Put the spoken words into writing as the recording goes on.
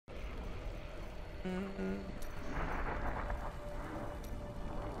Turn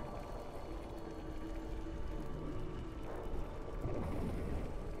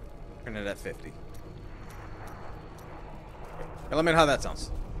it at 50. Now let me know how that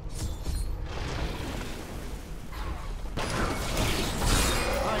sounds.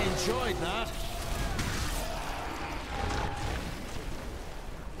 I enjoyed that.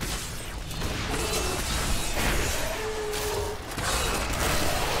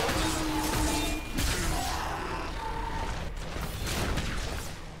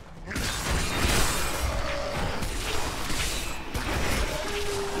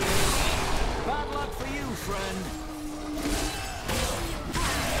 Bad luck for you, friend.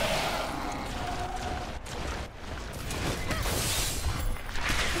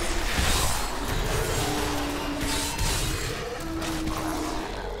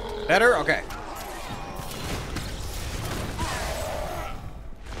 Better? Okay.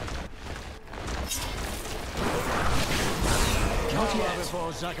 Not yet.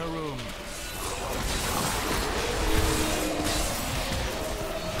 Before Zakarum.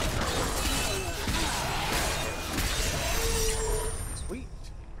 Sweet.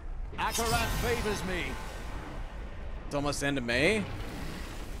 Akarat favors me. It's almost the end of May.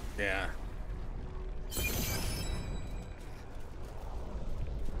 Yeah.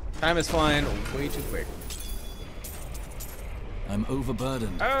 Time is flying way too quick. I'm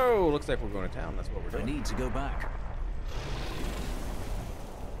overburdened. Oh, looks like we're going to town. That's what we're I doing. need to go back.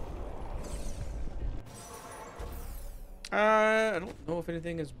 I don't know if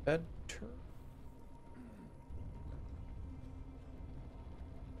anything is better.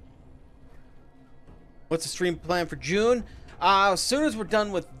 What's the stream plan for June? As soon as we're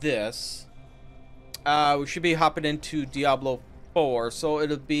done with this, we should be hopping into Diablo 4. So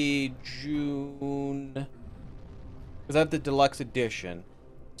it'll be June, because I have the deluxe edition.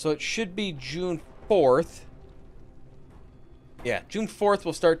 So it should be June 4th. Yeah, June 4th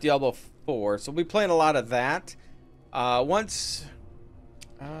we'll start Diablo 4. So we'll be playing a lot of that. Once...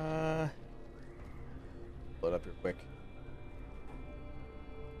 load up here quick.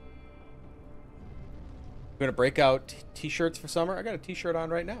 We're gonna break out t-shirts for summer. I got a t-shirt on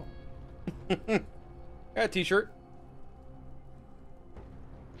right now. Got a t-shirt.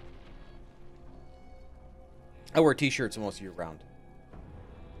 I wear t-shirts most year round.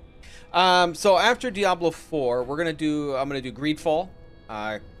 So after Diablo 4, I'm gonna do Greedfall,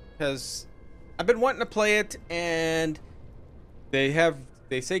 because I've been wanting to play it, and they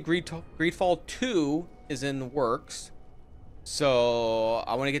say Greedfall 2 is in the works. So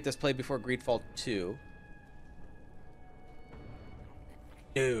I want to get this played before Greedfall 2.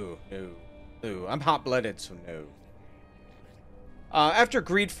 No. I'm hot-blooded, so no. After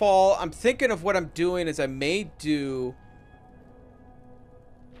Greedfall, I'm thinking of what I'm doing is I may do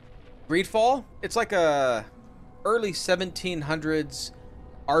Greedfall. It's like a early 1700s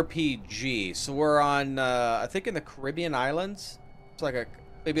RPG. So we're on, I think, in the Caribbean islands. It's like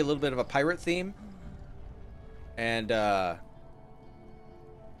maybe a little bit of a pirate theme. And, but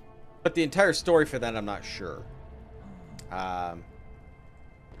the entire story for that, I'm not sure.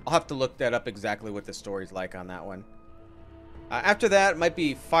 I'll have to look that up exactly what the story's like on that one. After that, it might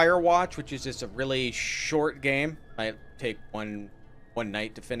be Firewatch, which is just a really short game. Might take one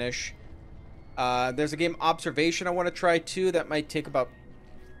night to finish. There's a game Observation I want to try too. That might take about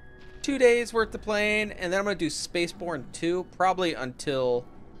 2 days worth of playing, and then I'm gonna do Spaceborne 2, probably until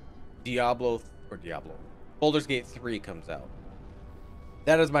Baldur's Gate 3 comes out.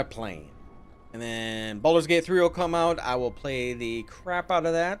 That is my plan. And then Baldur's Gate 3 will come out. I will play the crap out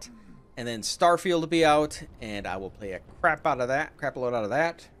of that. And then Starfield will be out, and I will play a crap load out of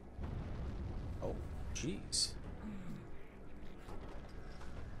that. Oh, jeez.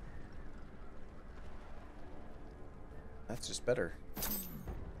 That's just better.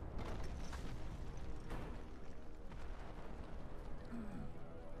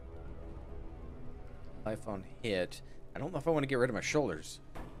 Life on hit. I don't know if I want to get rid of my shoulders.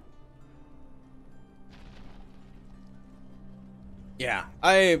 Yeah,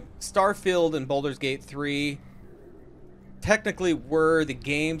 Starfield and Baldur's Gate 3 technically were the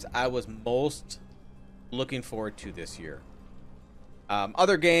games I was most looking forward to this year.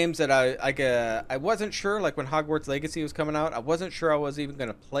 Other games that I wasn't sure, like when Hogwarts Legacy was coming out, I wasn't sure I was even going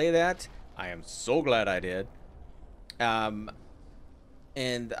to play that. I am so glad I did. And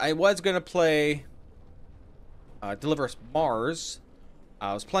I was going to play Deliver Us Mars.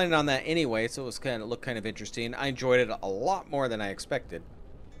 I was planning on that anyway, so it was looked kind of interesting. I enjoyed it a lot more than I expected.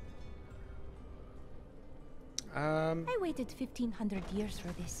 I waited 1500 years for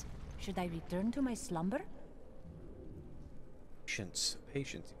this. Should I return to my slumber? Patience.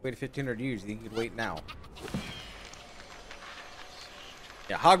 Patience. You waited 1,500 years. You think you could wait now?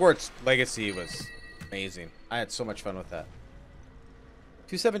 Yeah, Hogwarts Legacy was amazing. I had so much fun with that.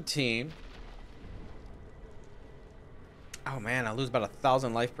 217. Oh man, I lose about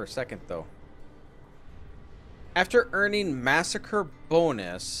 1,000 life per second though. After earning Massacre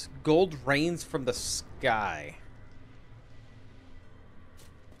bonus, gold rains from the sky.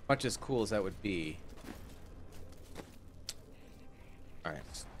 Much as cool as that would be. Alright.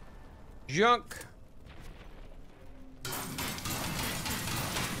 Junk.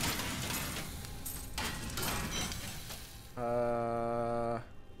 I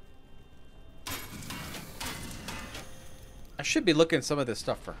should be looking at some of this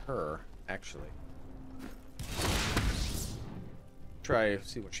stuff for her, actually. Try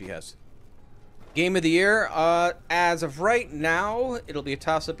see what she has. Game of the year. As of right now, it'll be a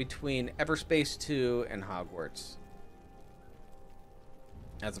toss-up between Everspace 2 and Hogwarts.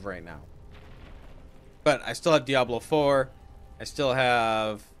 As of right now. But I still have Diablo 4. I still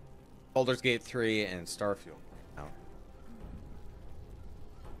have Baldur's Gate 3 and Starfield right now.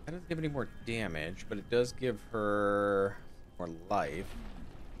 That doesn't give any more damage, but it does give her more life.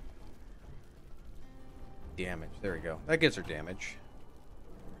 Damage. There we go. That gives her damage.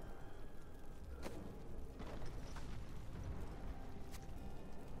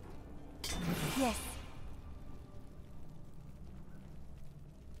 Yes.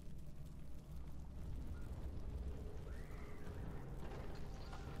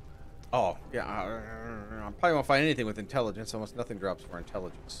 Oh, yeah. I probably won't find anything with intelligence. Almost nothing drops for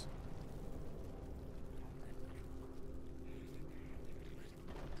intelligence.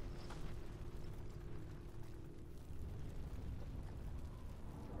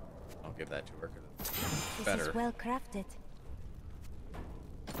 I'll give that to her. Better. This is well crafted.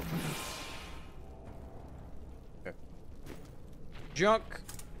 Okay. Junk.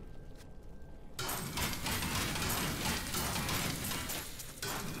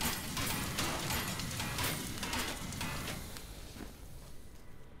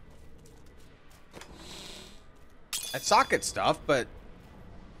 I socket stuff, but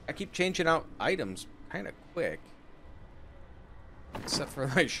I keep changing out items kind of quick. Except for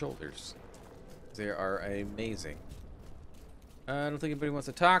my shoulders. They are amazing. I don't think anybody wants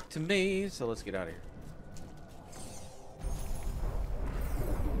to talk to me, so let's get out of here.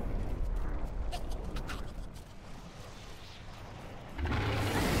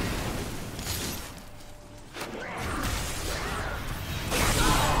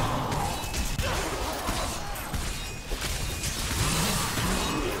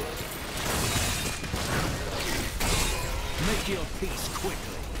 Make your peace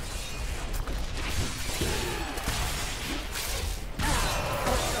quickly.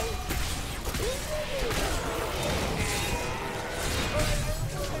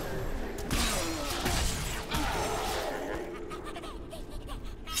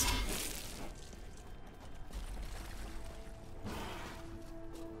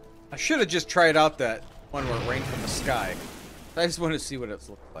 I should have just tried out that one where it rained from the sky. I just want to see what it's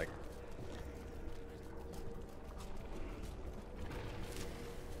looked like.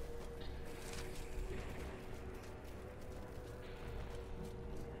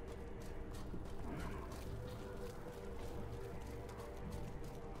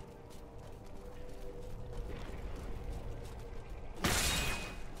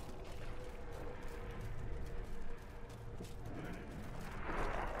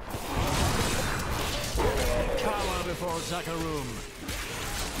 Before Zakarum.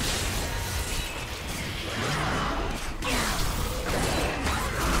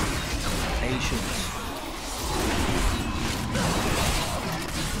 Patience.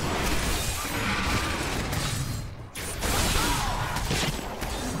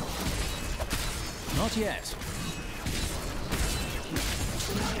 Not yet.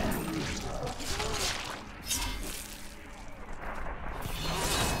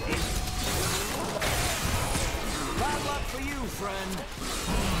 Bad luck for you, friend.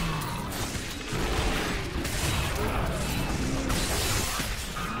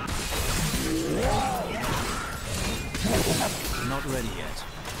 Not ready yet.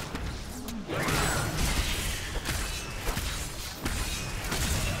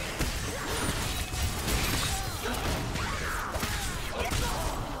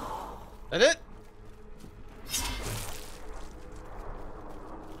 That it?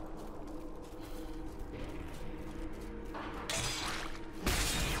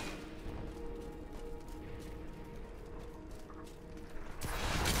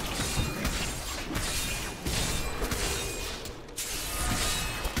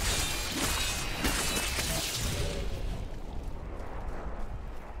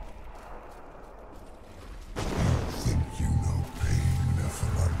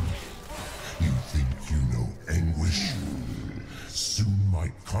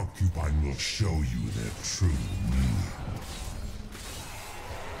 porcupine will show you their true meaning.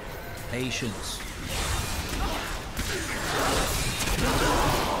 Patience.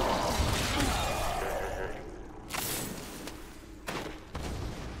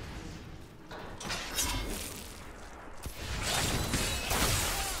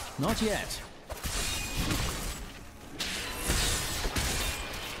 Not yet.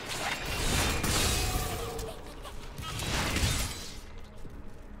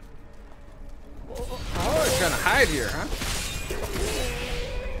 Oh, it's trying to hide here, huh?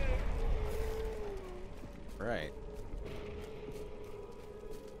 Right.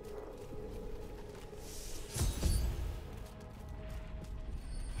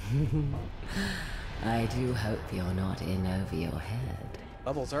 I do hope you're not in over your head.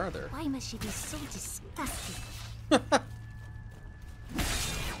 Bubbles are there? Why must she be so disgusting? Only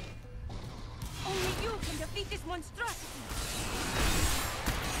you can defeat this monstrosity.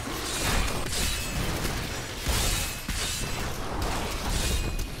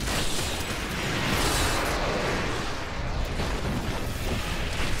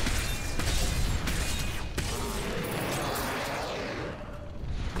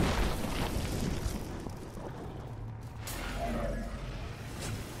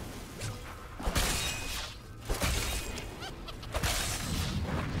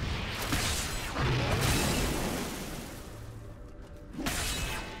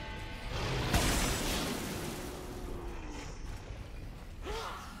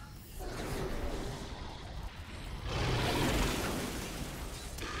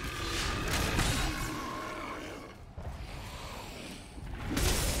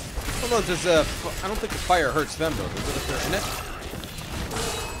 Well, does I don't think the fire hurts them though. Does it if they're in it?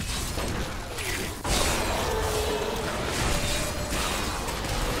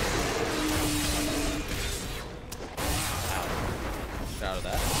 Out of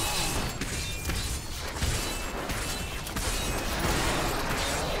that.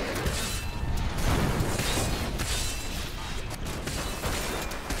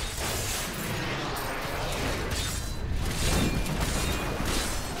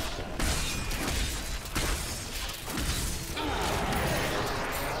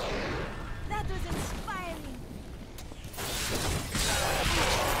 That was inspiring.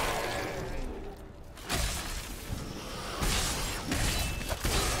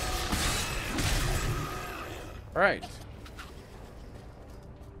 All right.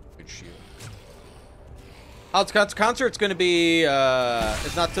 Good shield. Outskirts concert's going to be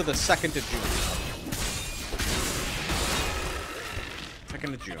it's not till the 2nd of June.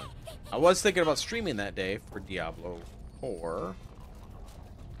 2nd of June. I was thinking about streaming that day for Diablo 4,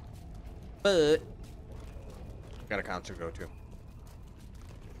 but I've got a concert to go to.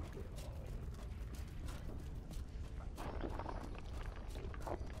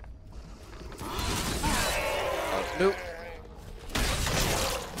 Nope.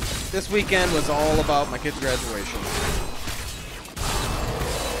 This weekend was all about my kid's graduation.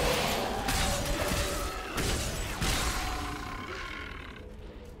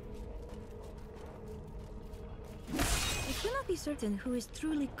 I cannot be certain who is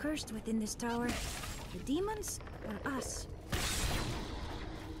truly cursed within this tower. The demons or us?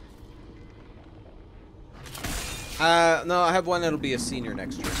 No, I have one that'll be a senior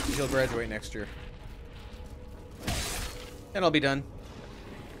next year. He'll graduate next year. And I'll be done.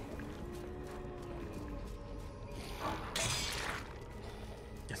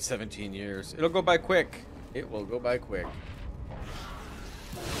 It's 17 years. It'll go by quick. It will go by quick.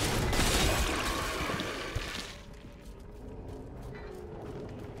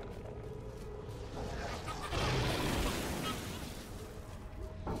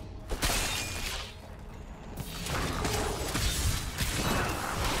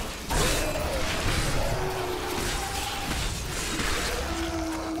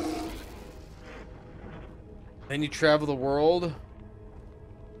 Then you travel the world.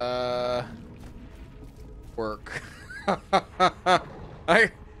 Work. I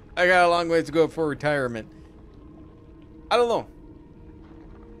got a long ways to go for retirement. I don't know.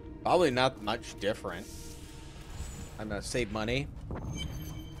 Probably not much different. I'm gonna save money.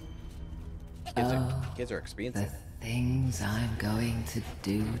 Kids are The expensive. things I'm going to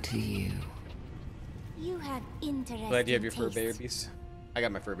do to you. You have interesting Glad you have your fur tastes. babies. I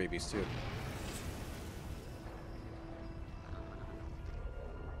got my fur babies too.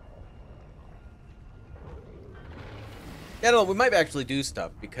 Yeah, no, we might actually do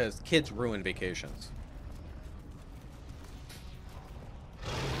stuff because kids ruin vacations.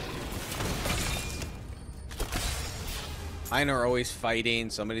 Mine are always fighting.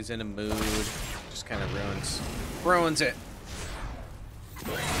 Somebody's in a mood. Just kind of ruins it.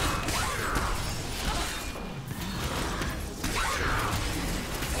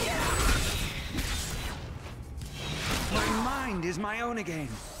 is my own again.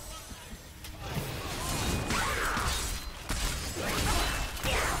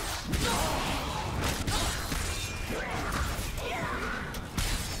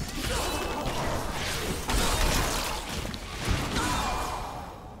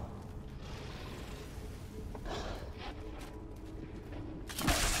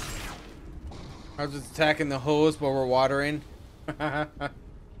 I was just attacking the hose while we're watering.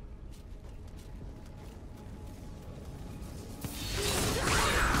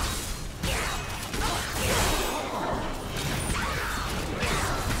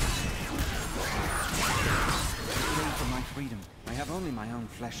 Freedom. I have only my own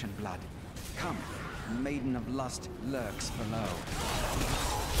flesh and blood. Come, maiden of lust lurks below.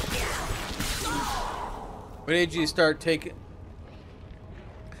 When did you start taking?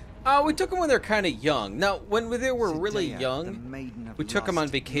 We took them when they're kind of young. Now, when they were really young, we took them on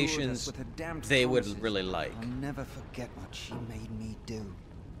vacations they would really like. I'll never forget what she made me do.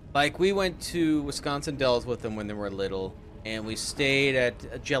 Like, we went to Wisconsin Dells with them when they were little, and we stayed at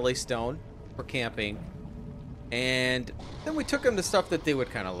Jellystone for camping. And then we took them to stuff that they would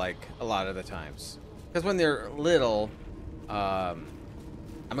kind of like a lot of the times. Because when they're little, I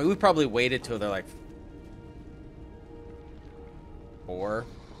mean, we probably waited till they're like 4,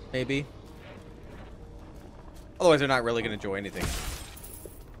 maybe. Otherwise, they're not really going to enjoy anything.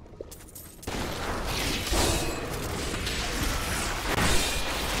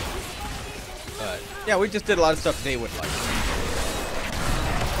 But, yeah, we just did a lot of stuff they would like.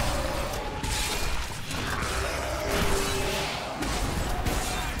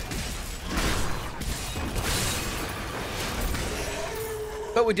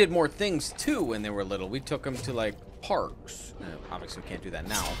 But we did more things too when they were little. We took them to like parks. Obviously, we can't do that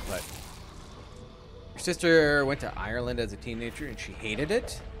now. But your sister went to Ireland as a teenager and she hated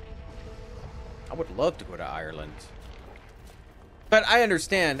it. I would love to go to Ireland. But I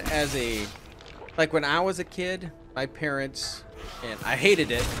understand as a, like when I was a kid, my parents, and I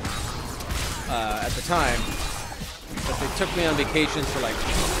hated it at the time, but they took me on vacations for like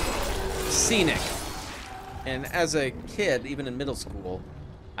scenic. And as a kid, even in middle school,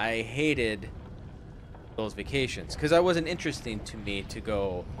 I hated those vacations because it wasn't interesting to me to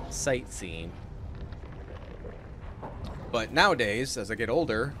go sightseeing. But nowadays, as I get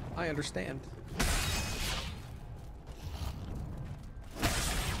older, I understand.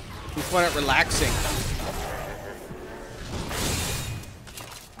 We find it relaxing.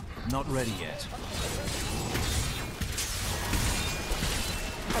 Not ready yet.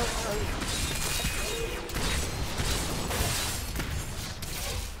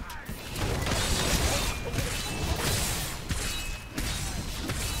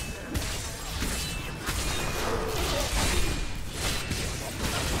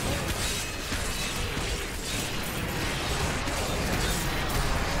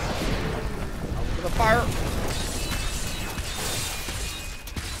 Fire.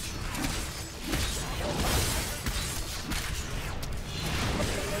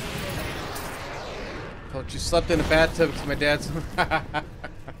 Thought you slept in a bathtub because my dad's.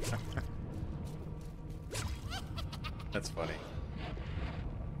 That's funny.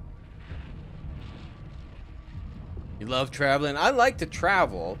 You love traveling? I like to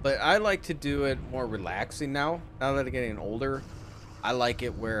travel, but I like to do it more relaxing now. Now that I'm getting older, I like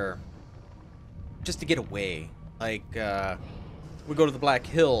it where just to get away. Like, we go to the Black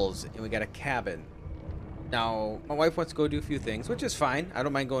Hills and we got a cabin. Now, my wife wants to go do a few things, which is fine. I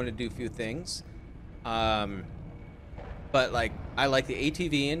don't mind going to do a few things. But, like, I like the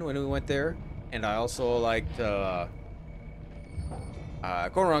ATVing when we went there. And I also liked going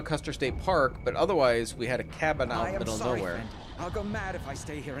around Custer State Park. But otherwise, we had a cabin out in the middle of nowhere. Friend. I'll go mad if I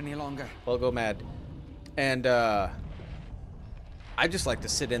stay here any longer. I'll go mad. And, I just like to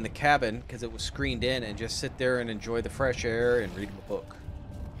sit in the cabin because it was screened in and just sit there and enjoy the fresh air and read a book.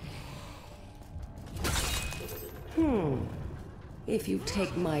 If you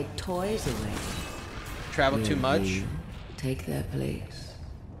take my toys away, Travel too much? you take their place.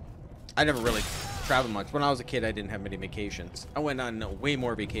 I never really traveled much. When I was a kid, I didn't have many vacations. I went on way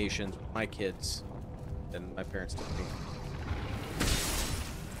more vacations with my kids than my parents took me.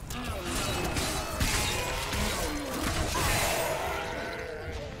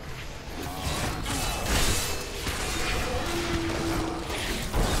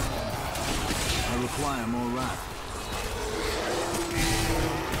 Require more wrath.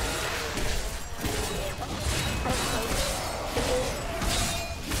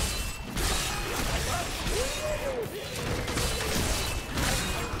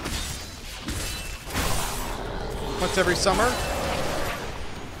 Once every summer?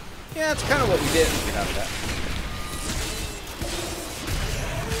 Yeah, that's kind of what we did to get out of that.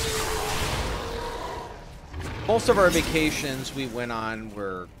 most of our vacations we went on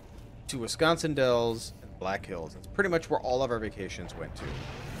were to Wisconsin Dells and Black Hills. It's pretty much where all of our vacations went to.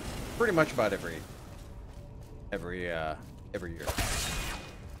 Pretty much about every year.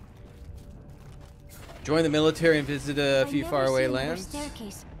 Join the military and visit a few faraway lands.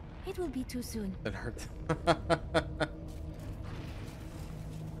 Staircase. It will be too soon. That hurts.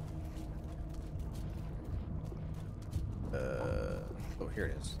 Oh, here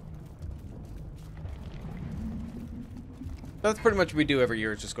it is. That's pretty much what we do every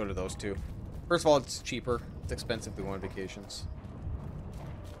year, is just go to those two. First of all, it's cheaper. It's expensive if we go on vacations.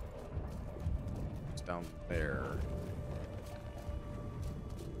 It's down there.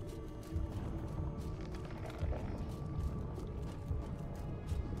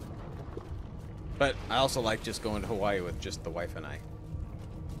 But I also like just going to Hawaii with just the wife and I.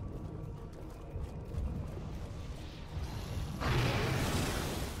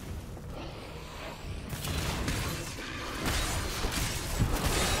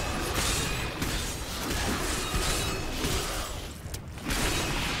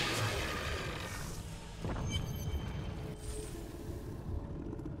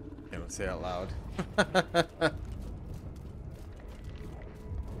 Can't say it out loud.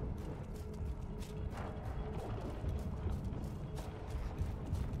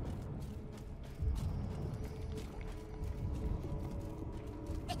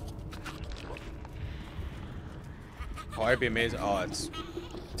 Oh, I'd be amazing. Oh, it's...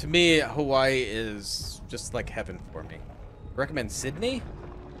 To me, Hawaii is just like heaven for me. Recommend Sydney?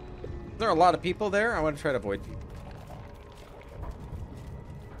 There are a lot of people there. I want to try to avoid people.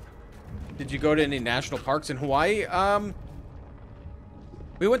 Did you go to any national parks in Hawaii?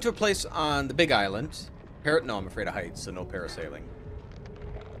 We went to a place on the Big Island. No, I'm afraid of heights, so no parasailing.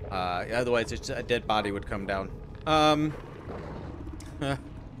 Otherwise, it's a dead body would come down.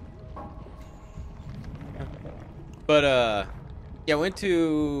 But, yeah, I went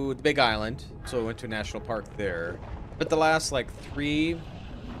to the Big Island, so I went to a national park there. But the last, like, three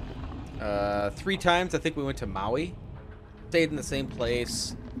times, I think we went to Maui. Stayed in the same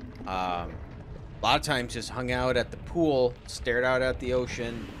place. A lot of times just hung out at the pool, stared out at the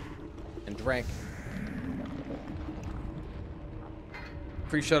ocean, and drank.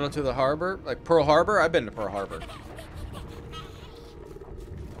 Free shuttle to the harbor? Like Pearl Harbor? I've been to Pearl Harbor.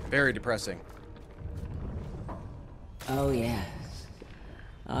 Very depressing. Oh, yes.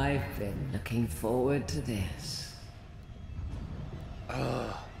 I've been looking forward to this.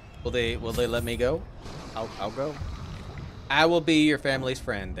 Will they let me go? I'll go. I will be your family's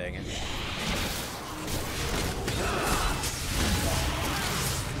friend, dang it.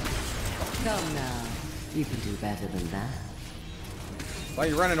 Come now. You can do better than that. Why are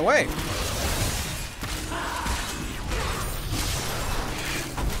you running away?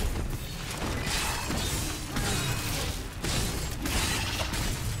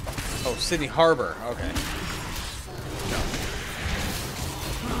 Oh, Sydney Harbor. Okay. No.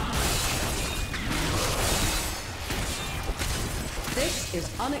 This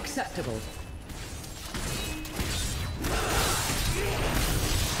is unacceptable.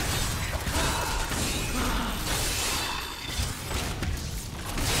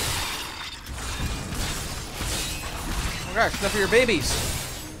 Oh gosh, enough of your babies.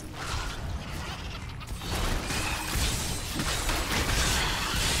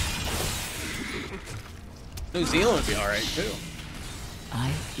 New Zealand would be alright too. I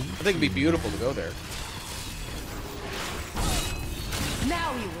think it'd be beautiful to go there.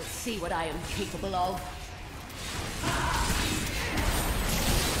 Now you will see what I am capable of.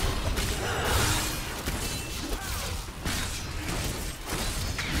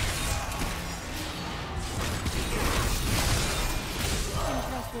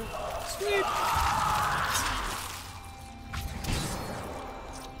 Sweet.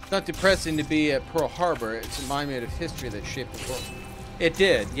 It's not depressing to be at Pearl Harbor. It's a monument of history that shaped the world. It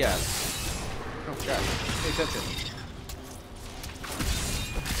did, yes. Oh god, pay attention.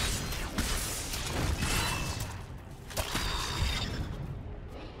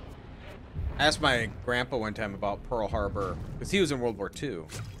 I asked my grandpa one time about Pearl Harbor because he was in World War II,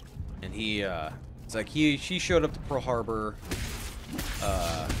 and it's like she showed up to Pearl Harbor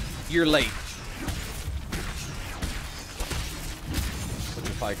year late, which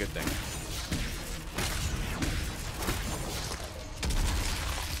is probably a good thing.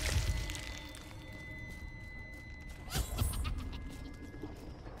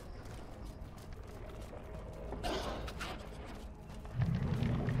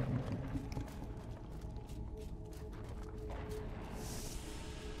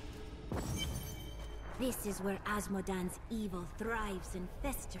 This is where Asmodan's evil thrives and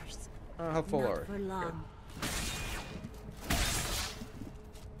festers. How full Not are for we? long. Good.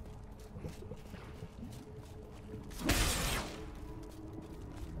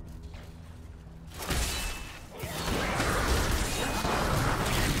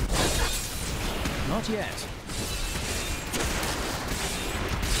 Not yet.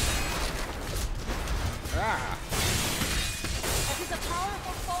 Ah, That is a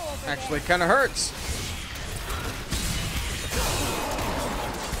powerful foe over actually kind of hurts.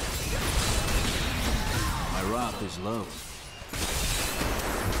 My wrath is low.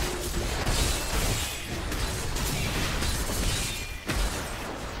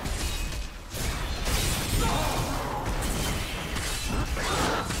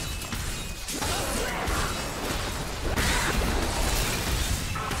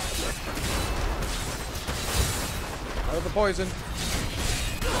 Out of the poison.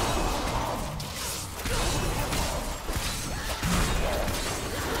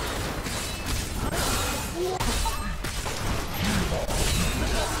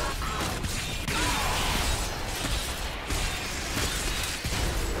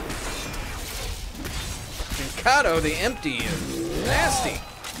 Mikado the Empty is nasty.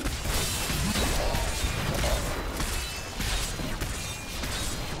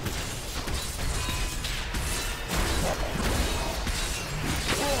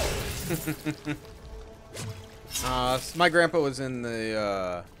 My grandpa was in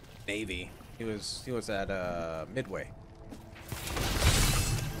the Navy. He was at Midway.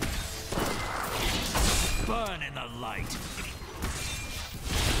 Burn in the light.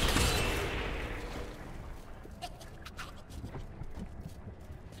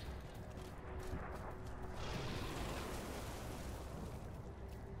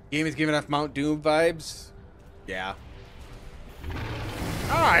 Game is giving off Mount Doom vibes. Yeah.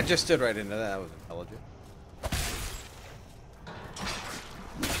 Oh, I just stood right into that. That was intelligent.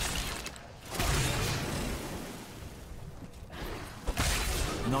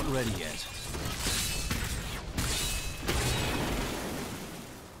 Not ready yet.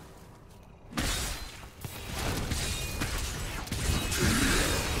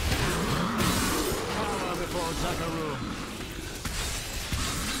 Power before Zakaru.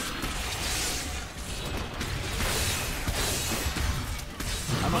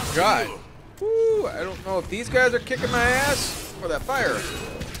 Oh God. Woo, I don't know if these guys are kicking my ass or that fire.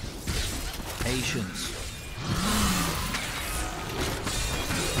 Patience.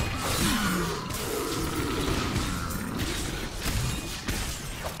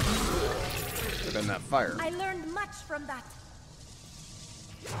 Could have been that fire. I learned much from that.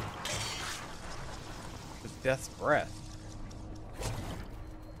 It's Death's Breath.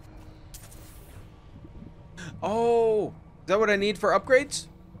 Oh, is that what I need for upgrades?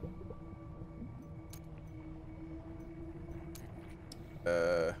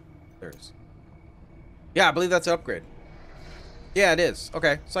 There's. Yeah, I believe that's an upgrade. Yeah, it is.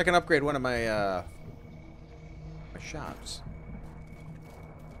 Okay, so I can upgrade one of my my shops.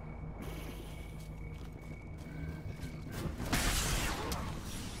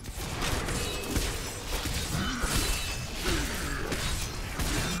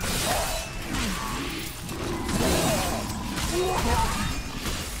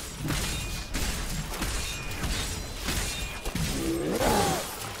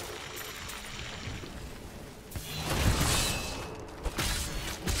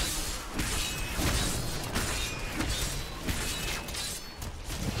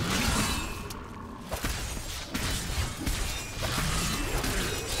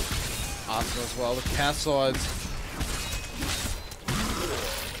 Awesome as well. The castle is.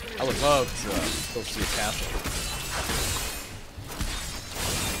 I would love to go see a castle.